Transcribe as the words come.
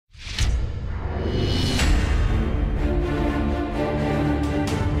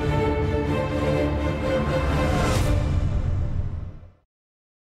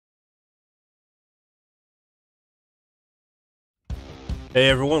Hey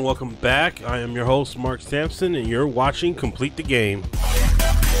everyone, welcome back. I am your host Mark Sampson and you're watching Complete the Game.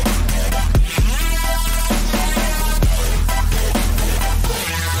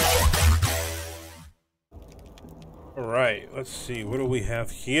 Alright, let's see, what do we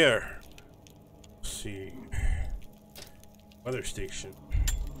have here? Let's see. Weather station.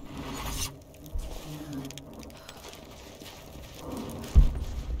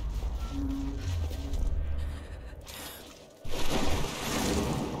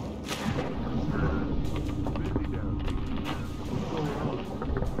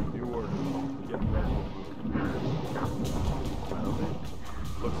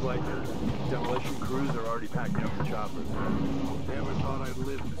 Looks like demolition crews are already packing up the choppers. Never thought I'd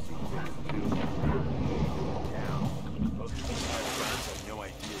live to see things do. Now, most of these firefighters have no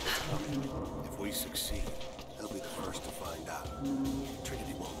idea what's coming. If we succeed, they'll be the first to find out.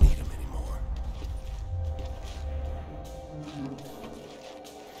 Trinity won't need them anymore.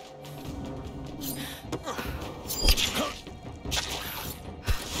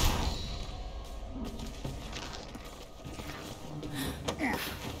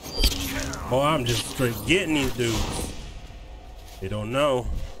 Oh, I'm just straight getting these dudes. They don't know.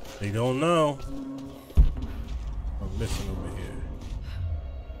 They don't know. I'm missing over here.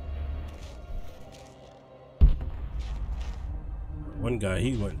 One guy,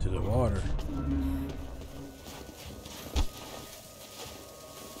 he went to the water.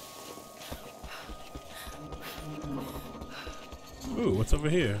 Ooh, what's over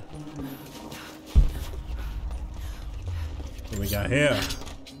here? What we got here?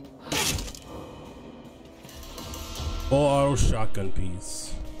 Full auto shotgun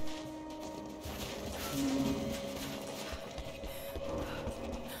piece.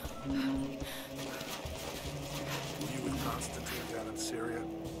 Were you with Constantine down in Syria?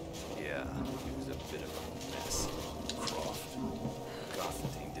 Yeah, it was a bit of a mess. Croft.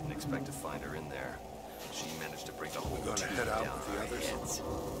 Constantine didn't expect to find her in there. She managed to bring the whole We're gonna team head out down with the on our others? heads.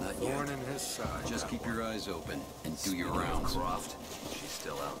 Not Thorn yet. in his side. Just keep your eyes open and do your Speaking of rounds. Croft, she's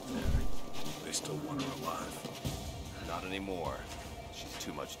still out there. They still want her alive. Not anymore. She's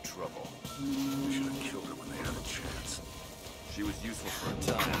too much trouble. We should have killed her when they had a chance. She was useful for a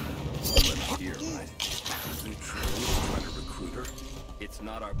time. But here, right? Isn't it true he was trying to recruit her? It's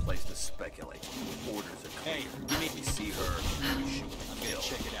not our place to speculate. Orders are clear. Hey, you need we see her, we shoot and kill.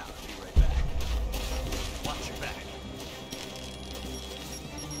 Check it out. I'll be right back. Watch your back.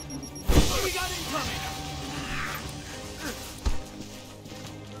 What we got incoming?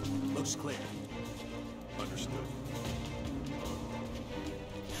 Looks clear. Understood.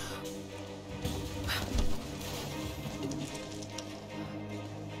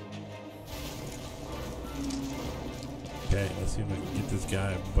 Okay, let's see if I can get this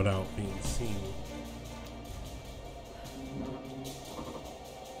guy without being seen.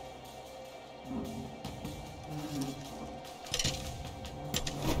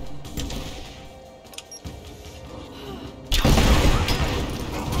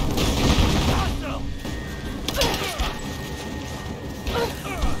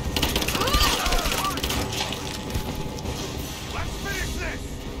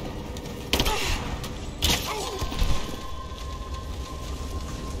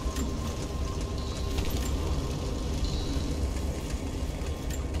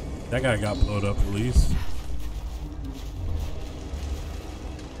 That guy got blowed up at least.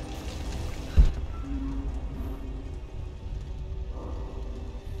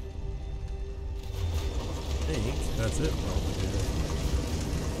 I think that's it probably here.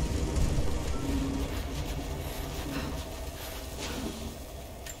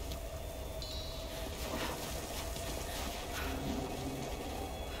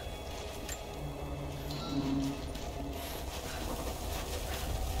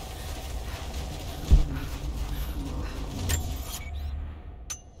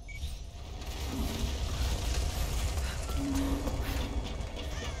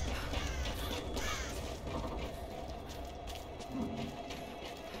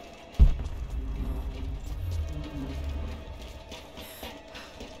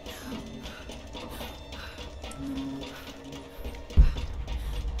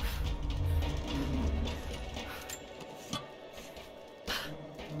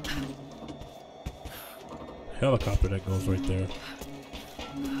 Helicopter that goes right there.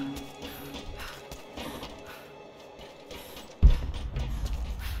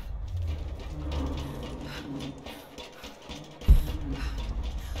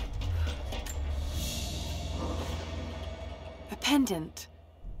 pendant.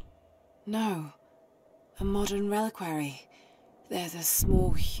 No. A modern reliquary. There's a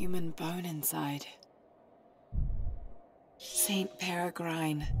small human bone inside. Saint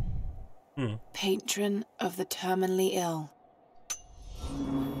Peregrine, Hmm. patron of the terminally ill.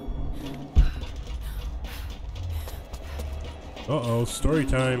 Uh-oh, story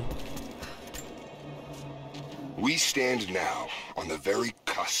time. We stand now on the very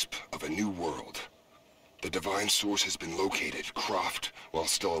cusp of a new world. The divine source has been located. Croft, while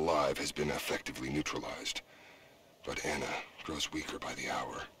still alive, has been effectively neutralized. But Anna grows weaker by the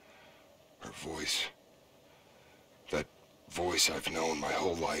hour. Her voice, that voice I've known my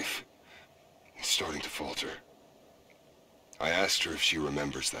whole life, is starting to falter. I asked her if she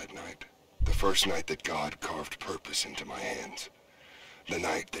remembers that night. The first night that God carved purpose into my hands. The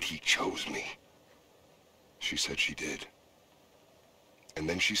night that he chose me. She said she did. And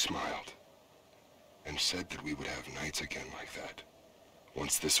then she smiled and said that we would have nights again like that,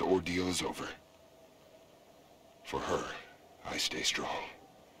 once this ordeal is over. For her, I stay strong.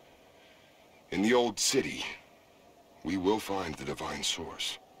 In the old city, we will find the divine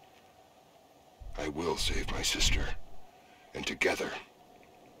source. I will save my sister, and together,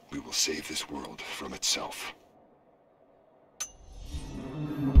 we will save this world from itself.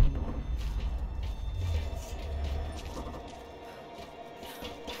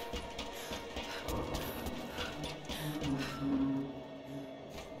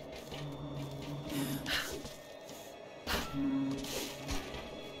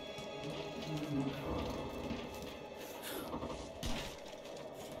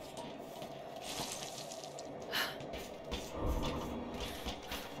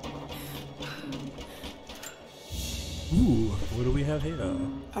 Ooh, what do we have here?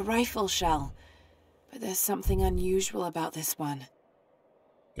 A rifle shell. But there's something unusual about this one.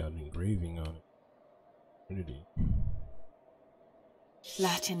 Got an engraving on it. Trinity.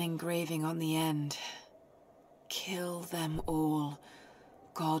 Latin engraving on the end. Kill them all.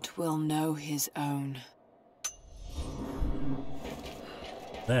 God will know his own.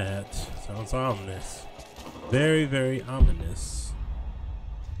 That sounds ominous. Very, very ominous.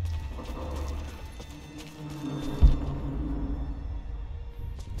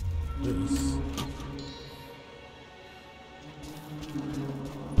 This.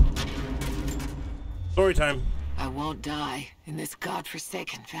 Story time. I won't die in this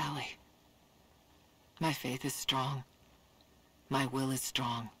godforsaken valley. My faith is strong. My will is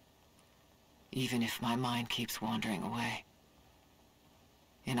strong. Even if my mind keeps wandering away.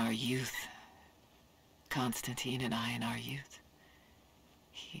 In our youth, Constantine and I in our youth,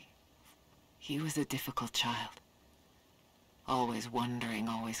 he was a difficult child. Always wondering,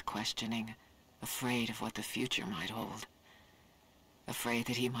 always questioning, afraid of what the future might hold. Afraid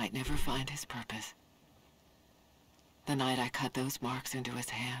that he might never find his purpose. The night I cut those marks into his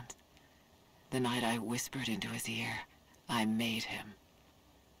hands, the night I whispered into his ear, I made him.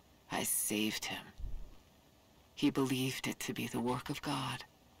 I saved him. He believed it to be the work of God,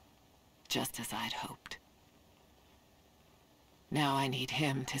 just as I'd hoped. Now I need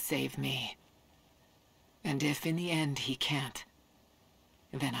him to save me. And if in the end he can't,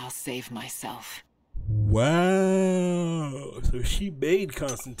 then I'll save myself. Wow. So she made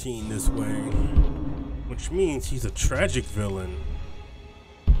Constantine this way. Which means he's a tragic villain.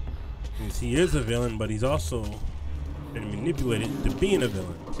 Means he is a villain, but he's also been manipulated to being a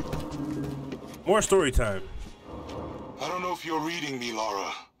villain. More story time. I don't know if you're reading me,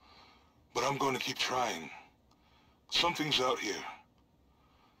 Laura, but I'm going to keep trying. Something's out here.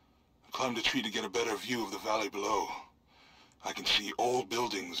 I climbed a tree to get a better view of the valley below. I can see old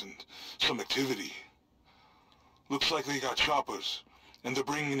buildings and some activity. Looks like they got choppers, and they're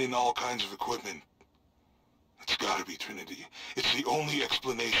bringing in all kinds of equipment. It's gotta be Trinity. It's the only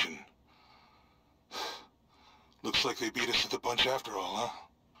explanation. Looks like they beat us to the punch after all,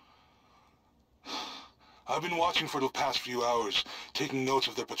 huh? I've been watching for the past few hours, taking notes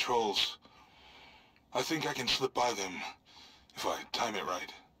of their patrols. I think I can slip by them, if I time it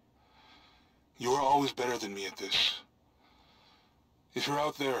right. You are always better than me at this. If you're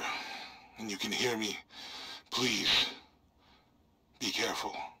out there, and you can hear me, please, be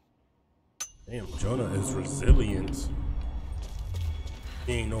careful. Damn, Jonah is resilient.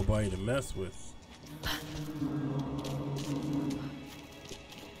 He ain't nobody to mess with.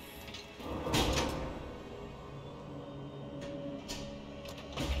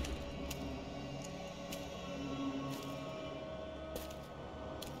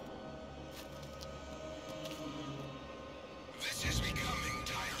 This is becoming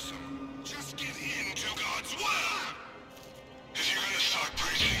tiresome. Just give in to God's will! If you're gonna start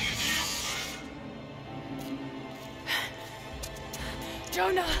preaching it,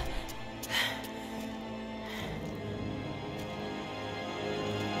 Jonah!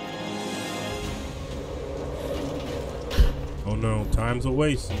 Time's a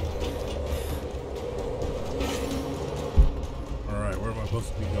waste. Alright, where am I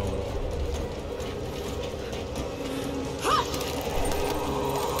supposed to be going?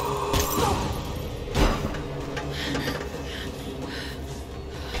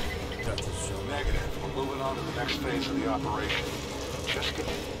 Got this show. Negative. We're moving on to the next phase of the operation. Just get...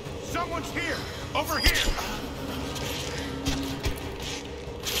 Someone's here! Over here!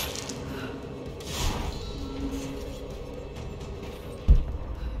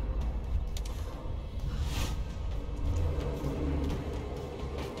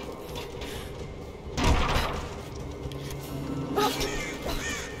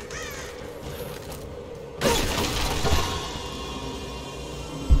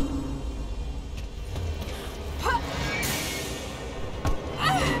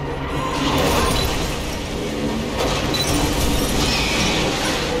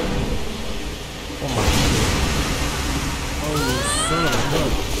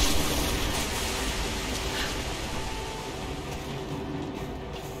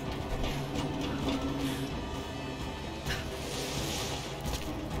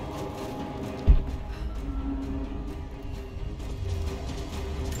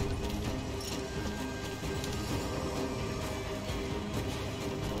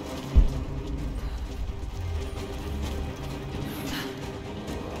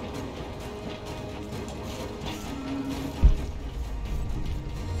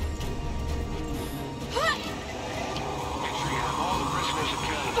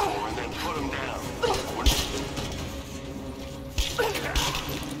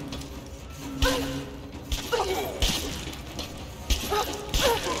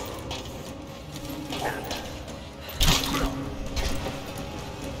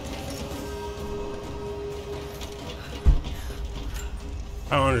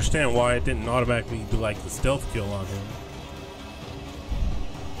 I don't understand why it didn't automatically do like the stealth kill on him.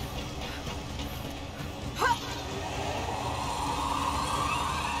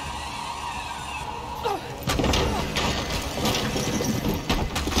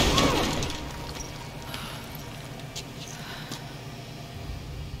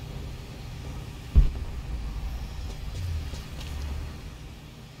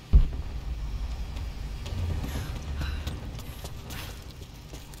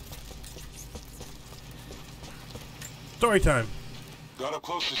 Story time. Got up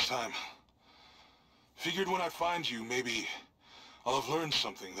close this time. Figured when I find you, maybe I'll have learned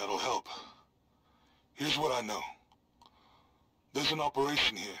something that'll help. Here's what I know. There's an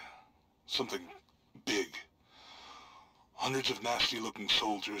operation here. Something big. Hundreds of nasty-looking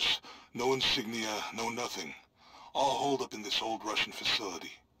soldiers. No insignia, no nothing. All holed up in this old Russian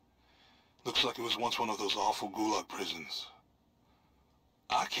facility. Looks like it was once one of those awful gulag prisons.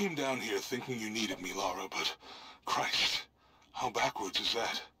 I came down here thinking you needed me, Lara, but... Christ, how backwards is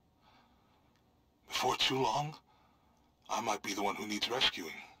that? Before too long, I might be the one who needs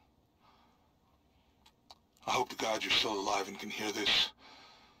rescuing. I hope to God you're still alive and can hear this.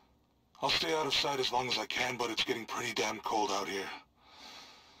 I'll stay out of sight as long as I can, but it's getting pretty damn cold out here.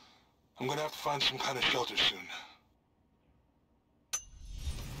 I'm gonna have to find some kind of shelter soon.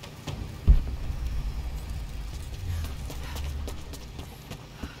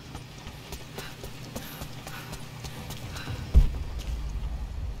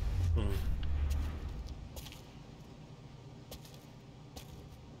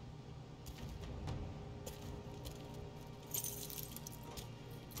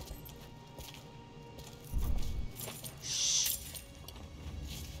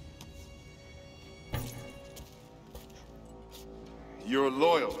 Your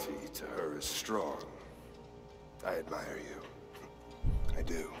loyalty to her is strong. I admire you. I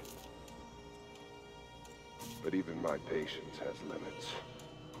do. But even my patience has limits.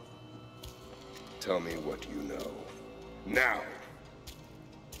 Tell me what you know. Now!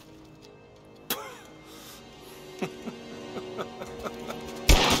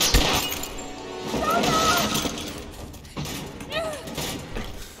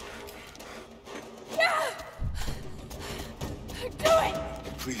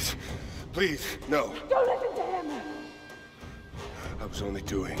 Please, please, no. Don't listen to him! I was only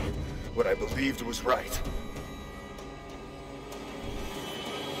doing what I believed was right.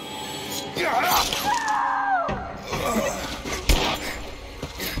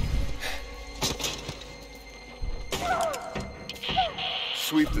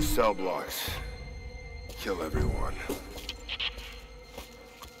 Sweep the cell blocks. Kill everyone.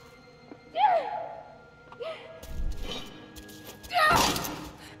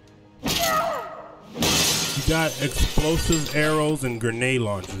 You got explosive arrows and grenade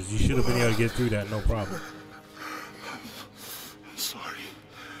launchers. You should have been able to get through that, no problem. I'm sorry.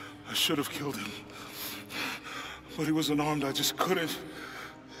 should have killed him. But he was unarmed, I just couldn't.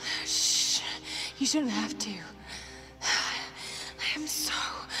 Shh. You shouldn't have to. I am so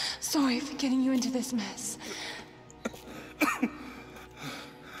sorry for getting you into this mess. I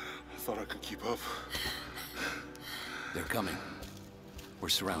thought I could keep up. They're coming. We're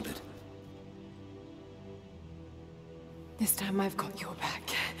surrounded. This time I've got your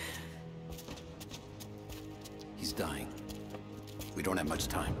back. He's dying. We don't have much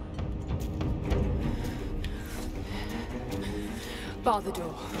time. Bar the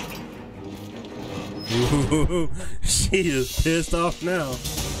door. Ooh, she is pissed off now.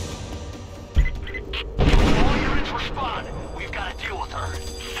 All units respond. We've got to deal with her.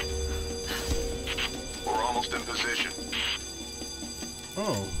 We're almost in position.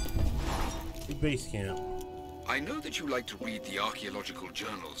 Oh. The base camp. I know that you like to read the archaeological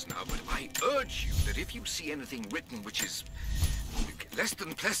journals now, but I urge you that if you see anything written which is less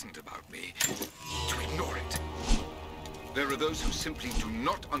than pleasant about me, to ignore it. There are those who simply do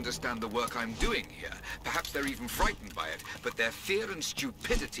not understand the work I'm doing here. Perhaps they're even frightened by it, but their fear and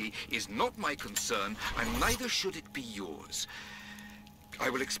stupidity is not my concern, and neither should it be yours. I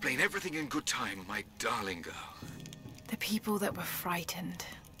will explain everything in good time, my darling girl. The people that were frightened,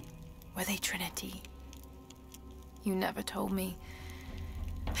 were they Trinity? You never told me.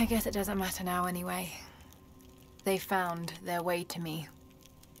 I guess it doesn't matter now anyway. They found their way to me.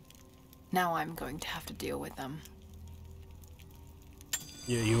 Now I'm going to have to deal with them.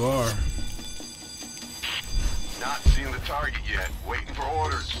 Yeah, you are. Not seeing the target yet. Waiting for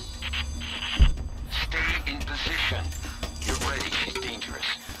orders. Stay in position. You're ready. She's dangerous.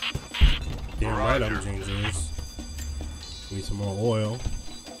 Damn right I'm dangerous. Need some more oil.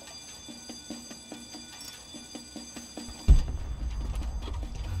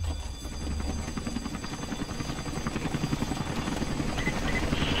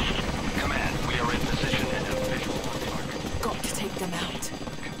 Command, we are in position and have visual on target. Got to take them out.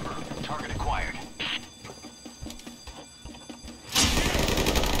 Confirmed. Target acquired.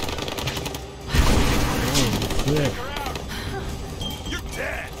 Shit. You're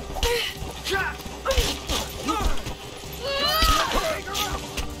dead.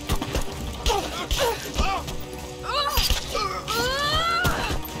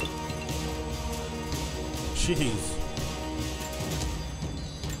 Jeez.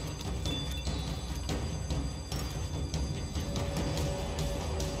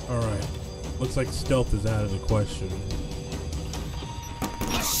 Alright. Looks like stealth is out of the question.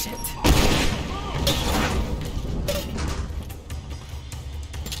 Shit.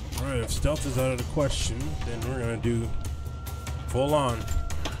 Alright, if stealth is out of the question, then we're gonna do full on.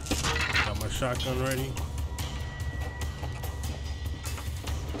 Got my shotgun ready.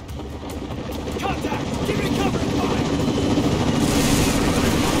 Contact! Give me cover!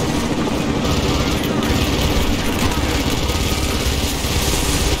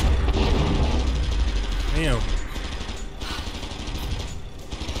 Damn.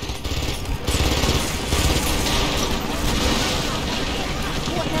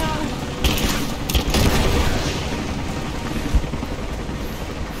 What now?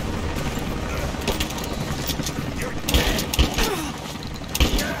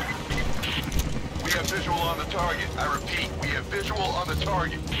 We have visual on the target. I repeat, we have visual on the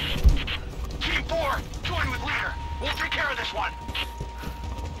target. Team 4, join with leader. We'll take care of this one.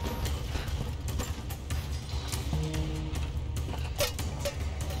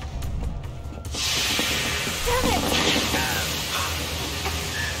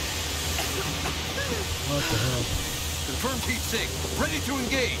 What the hell? Confirm Team 6. Ready to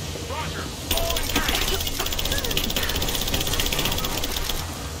engage. Roger. All engaged.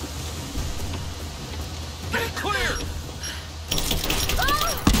 Get it clear!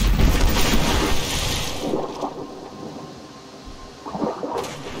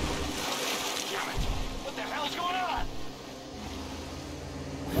 Damn it. What the hell's going on?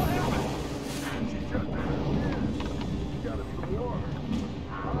 What happened? Gotta be the war.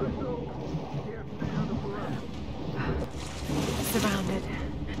 How do I know? Can't stay under forever. Surrounded.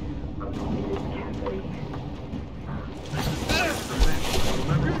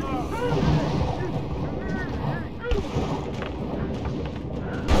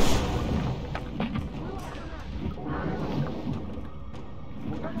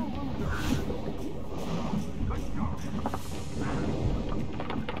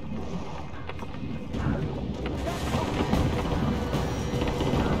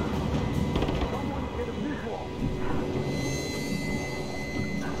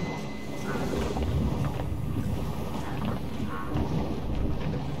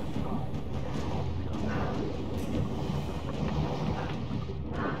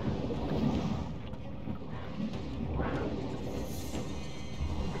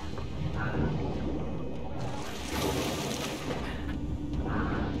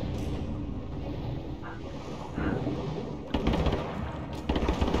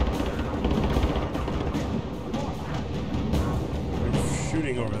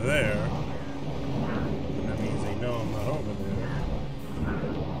 there. And that means they know I'm not over there.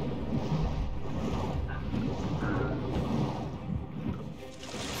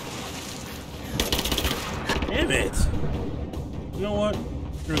 Damn it! You know what?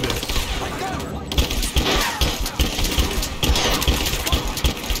 Screw this.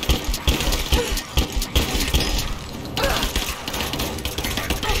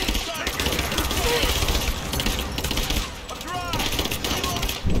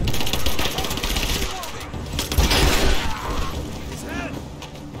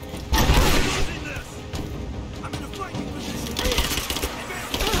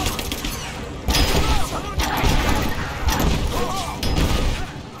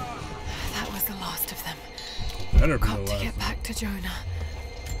 Better be Got to get back to Jonah.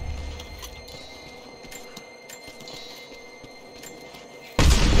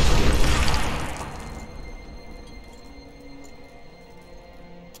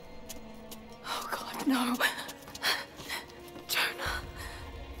 Oh God, no. Jonah.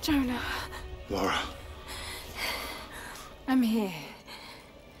 Jonah. Laura. I'm here.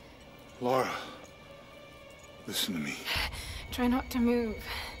 Laura. Listen to me. Try not to move.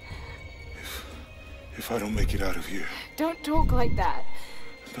 If I don't make it out of here... Don't talk like that.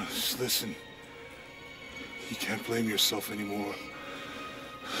 No, just listen. You can't blame yourself anymore.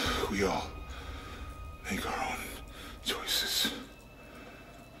 We all make our own choices.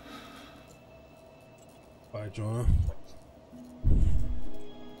 Bye, Jonah.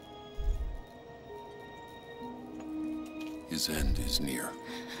 His end is near.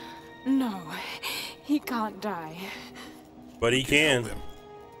 No, he can't die. But he can.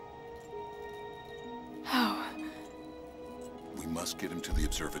 How? We must get him to the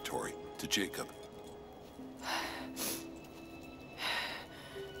observatory, to Jacob.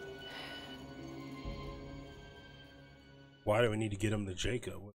 Why do we need to get him to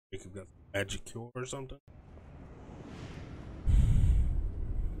Jacob? What, Jacob got a magic cure or something?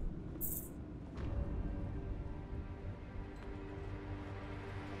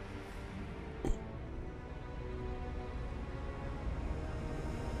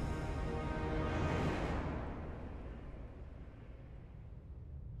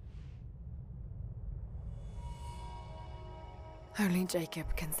 Only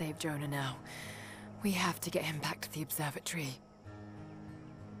Jacob can save Jonah now. We have to get him back to the observatory.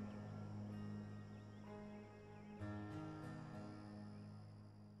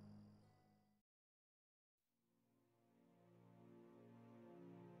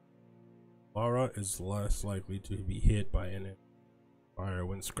 Laura is less likely to be hit by enemy fire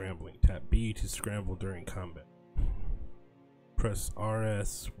when scrambling. Tap B to scramble during combat. Press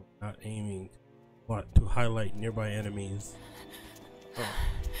RS when not aiming to highlight nearby enemies. Oh.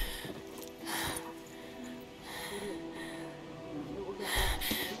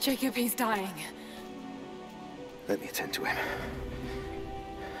 Jacob, he's dying. Let me attend to him.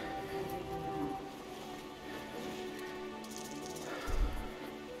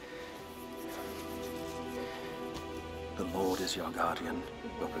 The Lord is your guardian,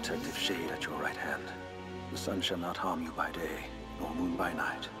 your protective shade at your right hand. The sun shall not harm you by day, nor moon by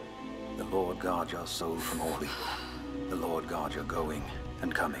night. The Lord guard your soul from all evil. The Lord guard your going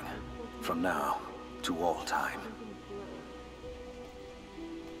and coming, from now to all time.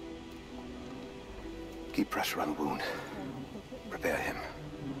 Keep pressure on the wound. Prepare him.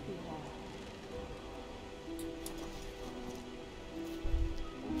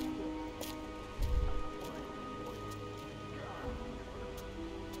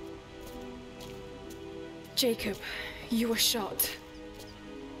 Jacob, you were shot.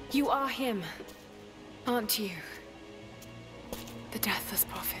 You are him, aren't you? The deathless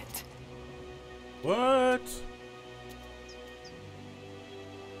prophet. What?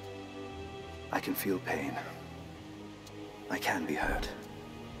 I can feel pain. I can be hurt.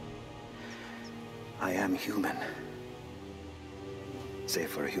 I am human. Save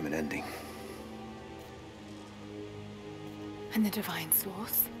for a human ending. And the divine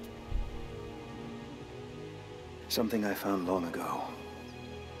source? Something I found long ago.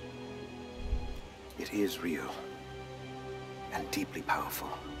 It is real and deeply powerful,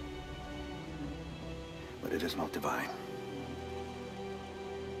 but it is not divine.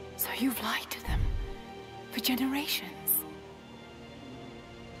 So you've lied to them for generations.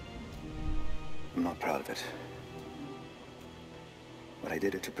 I'm not proud of it, but I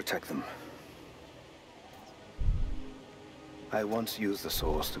did it to protect them. I once used the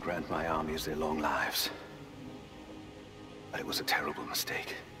source to grant my armies their long lives, but it was a terrible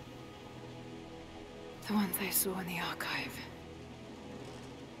mistake. The ones I saw in the archive.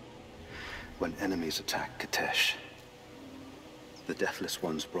 When enemies attacked Katesh, The Deathless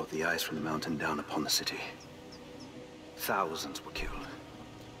Ones brought the ice from the mountain down upon the city. Thousands were killed.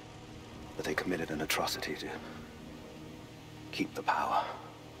 But they committed an atrocity to keep the power.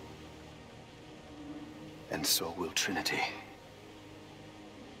 And so will Trinity.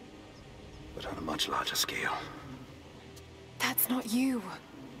 But on a much larger scale. That's not you.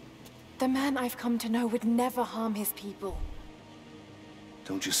 The man I've come to know would never harm his people.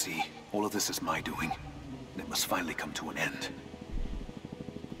 Don't you see? All of this is my doing. And it must finally come to an end.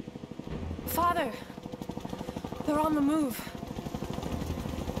 Father! They're on the move.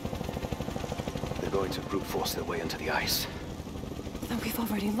 They're going to brute force their way into the ice. Then we've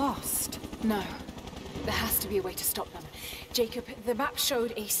already lost. No. There has to be a way to stop them. Jacob, the map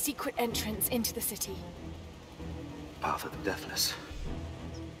showed a secret entrance into the city. Path of the Deathless.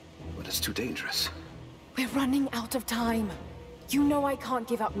 But it's too dangerous. We're running out of time. You know I can't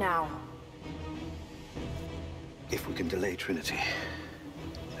give up now. If we can delay Trinity,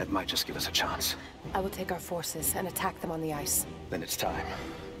 that might just give us a chance. I will take our forces and attack them on the ice. Then it's time.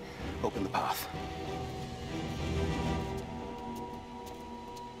 Open the path.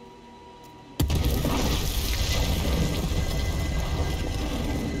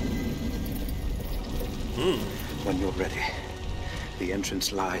 When you're ready, the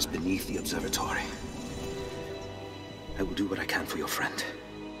entrance lies beneath the observatory. I will do what I can for your friend.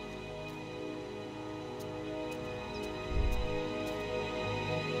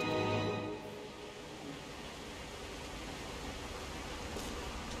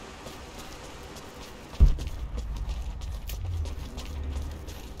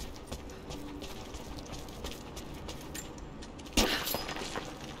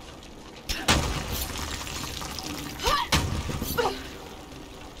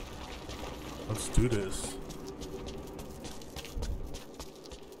 Let's do this.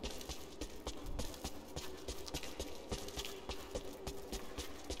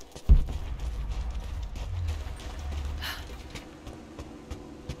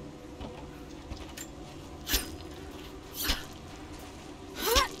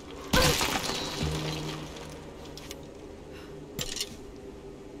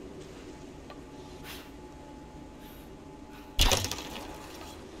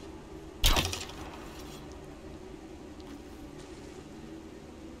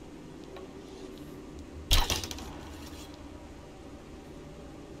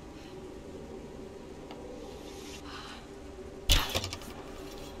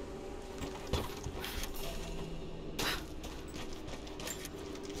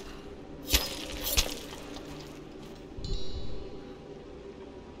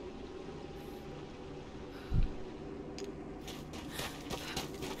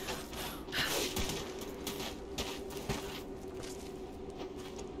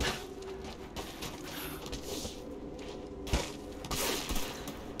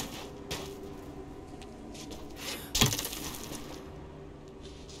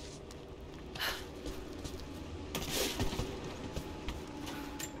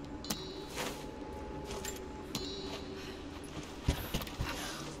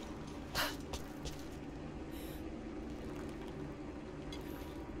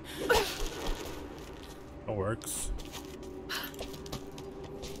 That works.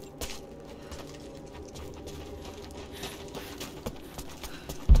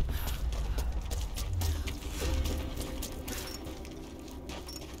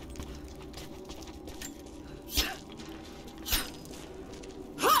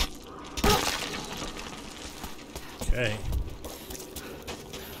 Okay.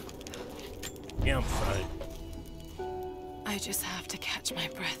 Campsite. I just have to catch my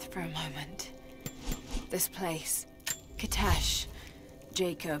breath for a moment. This place, Kitesh,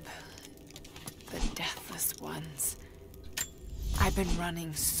 Jacob, the Deathless Ones. I've been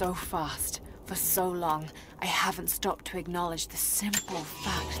running so fast for so long, I haven't stopped to acknowledge the simple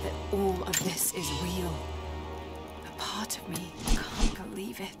fact that all of this is real. A part of me can't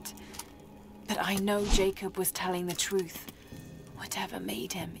believe it. But I know Jacob was telling the truth. Whatever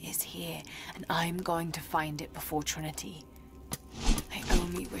made him is here, and I'm going to find it before Trinity. I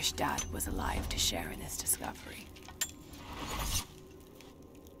only wish Dad was alive to share in this discovery.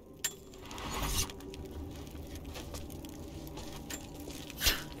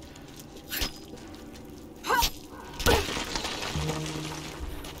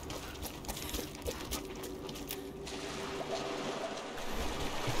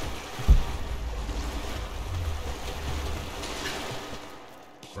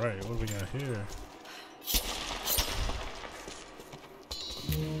 Right, what do we got here?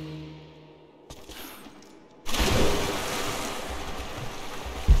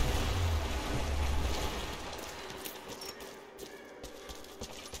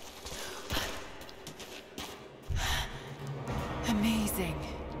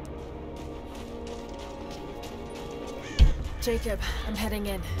 Jacob, I'm heading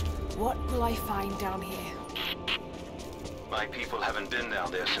in. What will I find down here? My people haven't been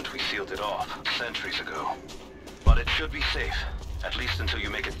down there since we sealed it off, centuries ago. But it should be safe, at least until you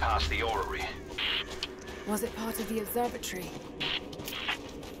make it past the orrery. Was it part of the observatory?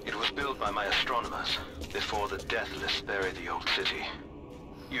 It was built by my astronomers, before the Deathless buried the old city.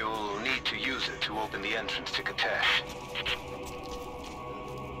 You'll need to use it to open the entrance to Katesh.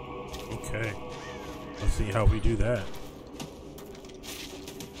 Okay. Let's see how we do that.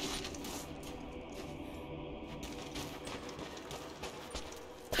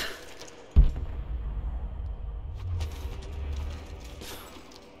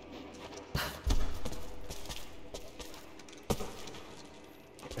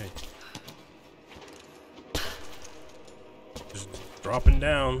 Dropping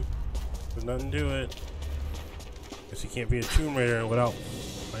down. There's nothing to it. Guess you can't be a Tomb Raider without.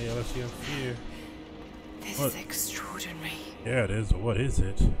 Oh yeah, let's see up here. This is extraordinary. Yeah, it is. What is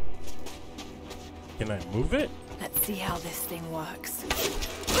it? Can I move it? Let's see how this thing works.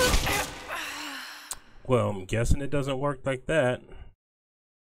 Well, I'm guessing it doesn't work like that.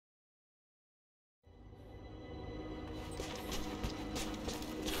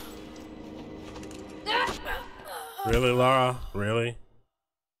 Really, Lara? Really?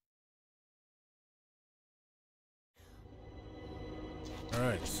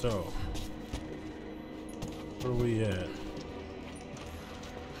 Alright, so where are we at?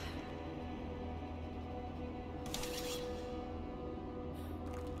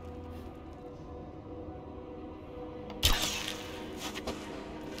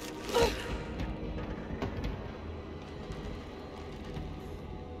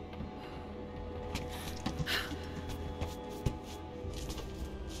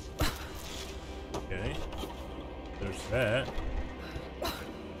 Okay, there's that.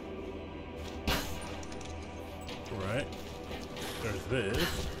 Right, there's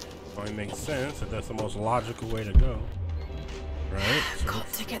this. Only makes sense that that's the most logical way to go. Right? So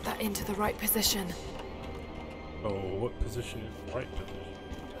Got to get that into the right position. oh, what position is the right position?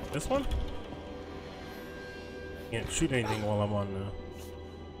 This one? Can't shoot anything while I'm on the.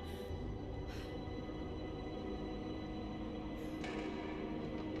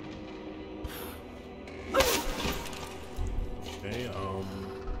 Okay,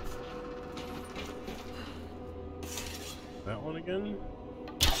 that one again?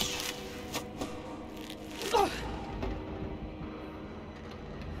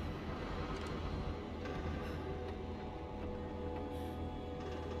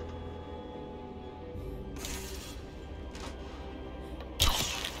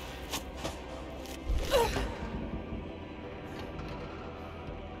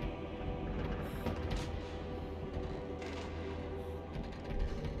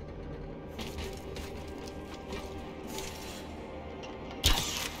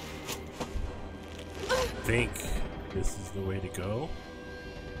 I think this is the way to go.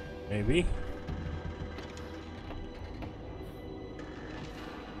 Maybe.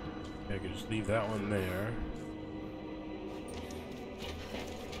 I could just leave that one there.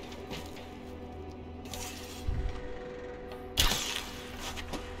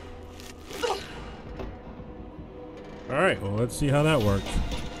 Alright, well, let's see how that works.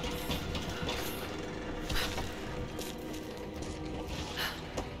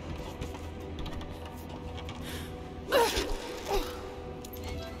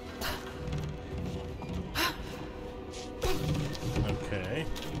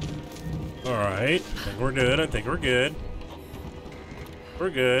 Alright, I think we're good. I think we're good. We're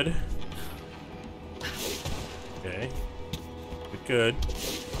good. Okay. We're good.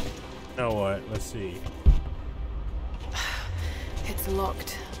 Now what? Let's see. It's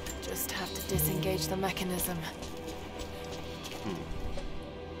locked. Just have to disengage the mechanism.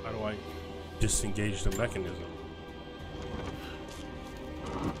 How do I disengage the mechanism?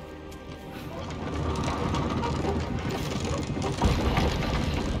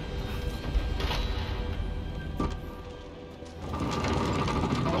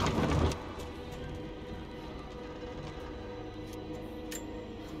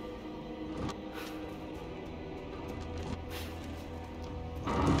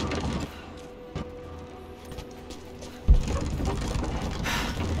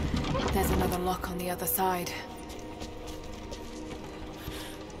 There's another lock on the other side.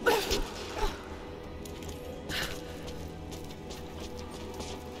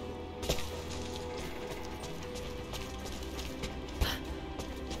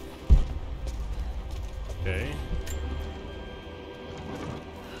 Okay.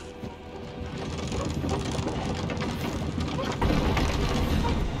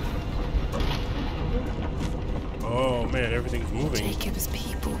 Oh man, everything's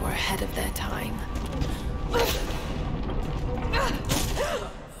of their time.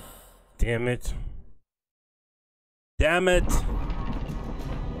 Damn it. Damn it.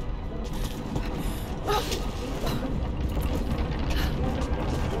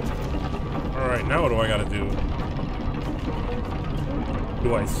 Alright, now what do I gotta do?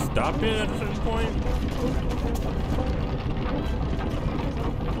 Do I stop it at a certain point?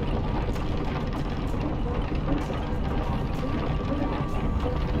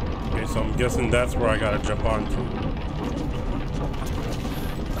 Okay, so I'm guessing that's where I gotta jump onto.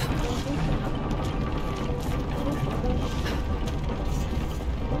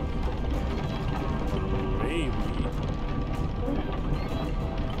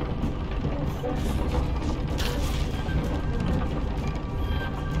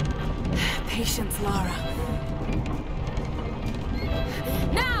 Patience, Lara.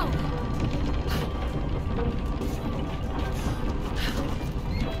 Now!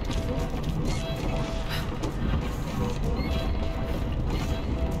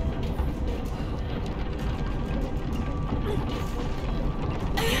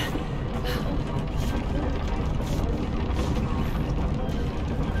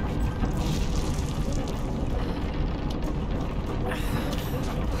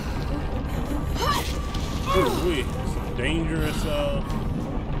 Ooh, some dangerous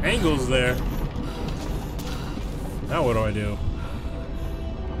angles there. Now what do I do?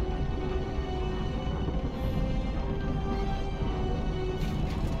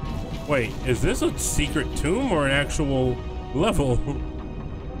 Wait, is this a secret tomb or an actual level?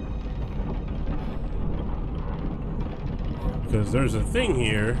 Because there's a thing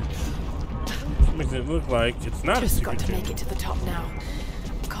here. Which makes it look like it's not a secret tomb. Just got to make it to the top now.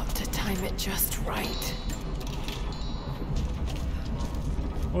 Got to time it just right.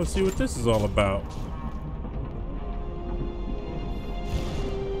 Let's see what this is all about.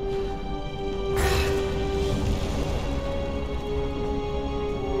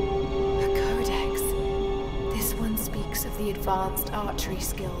 A codex. This one speaks of the advanced archery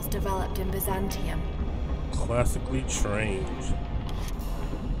skills developed in Byzantium. Classically trained.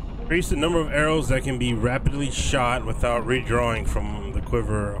 Increase the number of arrows that can be rapidly shot without redrawing from the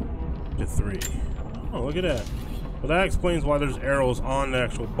quiver to 3. Oh, look at that. Well, that explains why there's arrows on the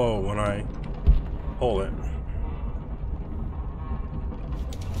actual bow when I pull it.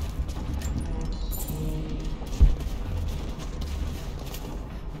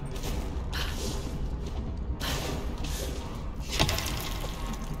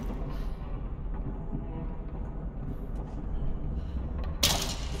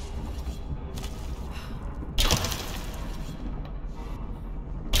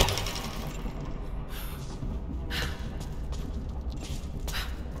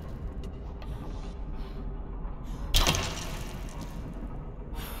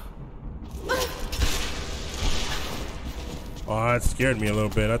 Oh, that scared me a little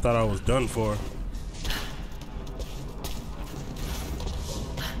bit. I thought I was done for.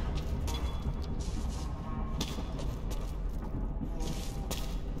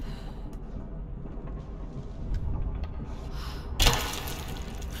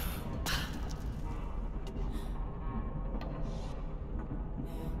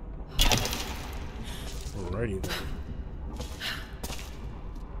 Alrighty then.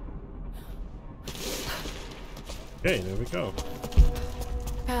 Okay, there we go.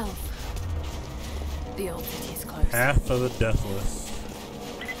 Well, the old city is close. Path of the Deathless.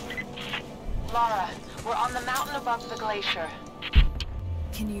 Lara, we're on the mountain above the glacier.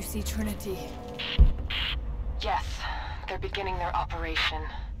 Can you see Trinity? Yes, they're beginning their operation.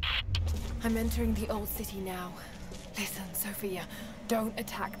 I'm entering the old city now. Listen, Sophia, don't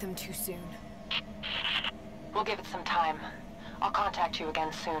attack them too soon. We'll give it some time. I'll contact you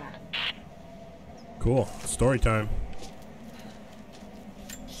again soon. Cool. Story time.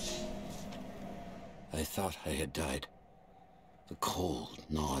 I thought I had died. The cold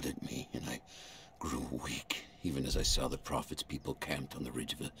gnawed at me, and I grew weak, even as I saw the Prophet's people camped on the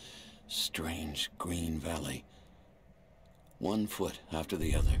ridge of a strange green valley. One foot after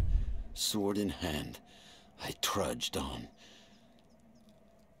the other, sword in hand, I trudged on.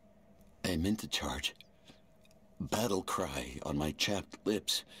 I meant to charge, battle cry on my chapped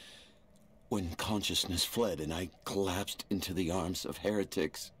lips, when consciousness fled and I collapsed into the arms of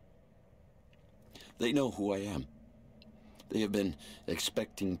heretics. They know who I am. They have been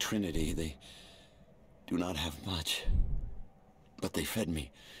expecting Trinity. They do not have much, but they fed me,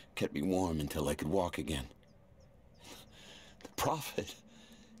 kept me warm until I could walk again. The Prophet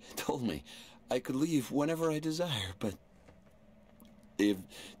told me I could leave whenever I desire, but they have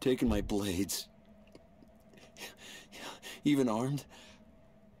taken my blades, even armed.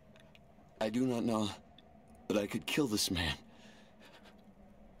 I do not know that I could kill this man.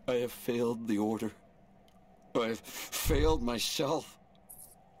 I have failed the Order. I have failed myself.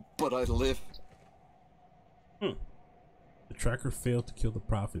 But I live. The tracker failed to kill the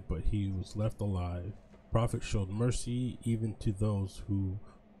Prophet, but he was left alive. The Prophet showed mercy even to those who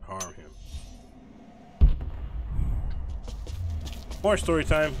harm him. More story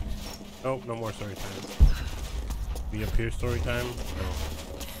time. Nope, no more story time. Be up here story time? No.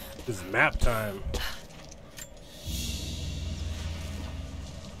 This is map time.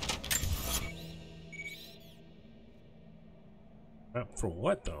 Map for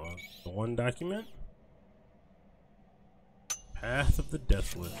what though? The one document? Path of the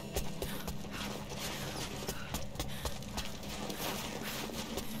Desolate.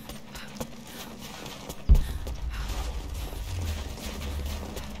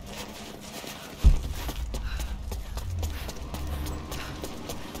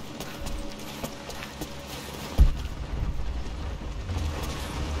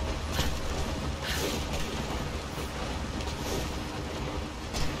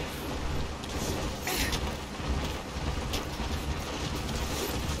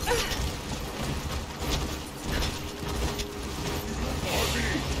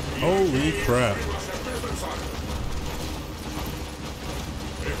 Holy crap.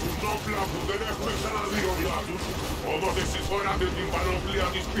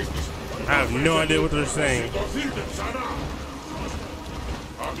 I have no idea what they're saying.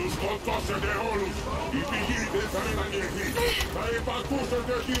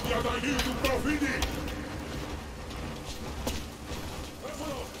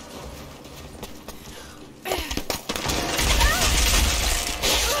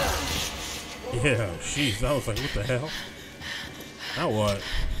 Yeah, jeez, I was like, what the hell? Now what?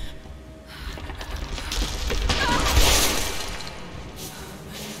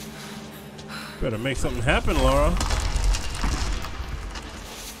 Better make something happen, Laura.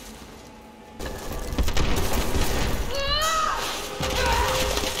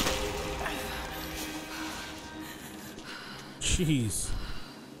 Jeez.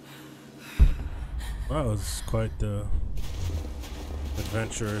 That was quite the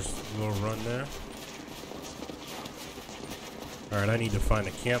adventurous little run there. Alright, I need to find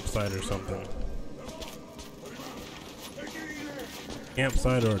a campsite or something.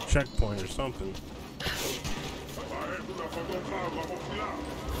 Campsite or a checkpoint or something.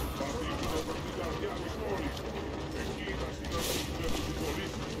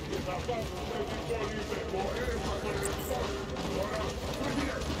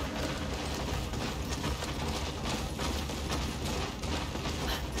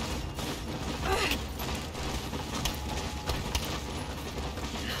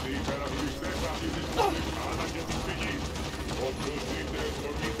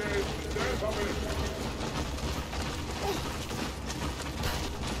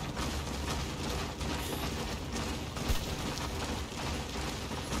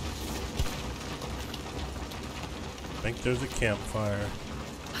 I think there's a campfire.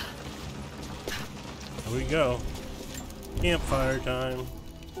 Here we go. Campfire time.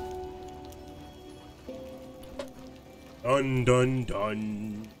 Dun dun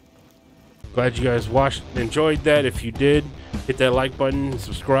dun. Glad you guys watched and enjoyed that. If you did, hit that like button and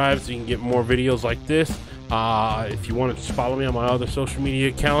subscribe so you can get more videos like this. If you want to just follow me on my other social media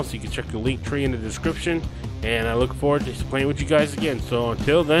accounts, you can check the link tree in the description. And I look forward to playing with you guys again. So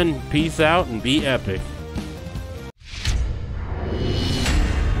until then, peace out and be epic.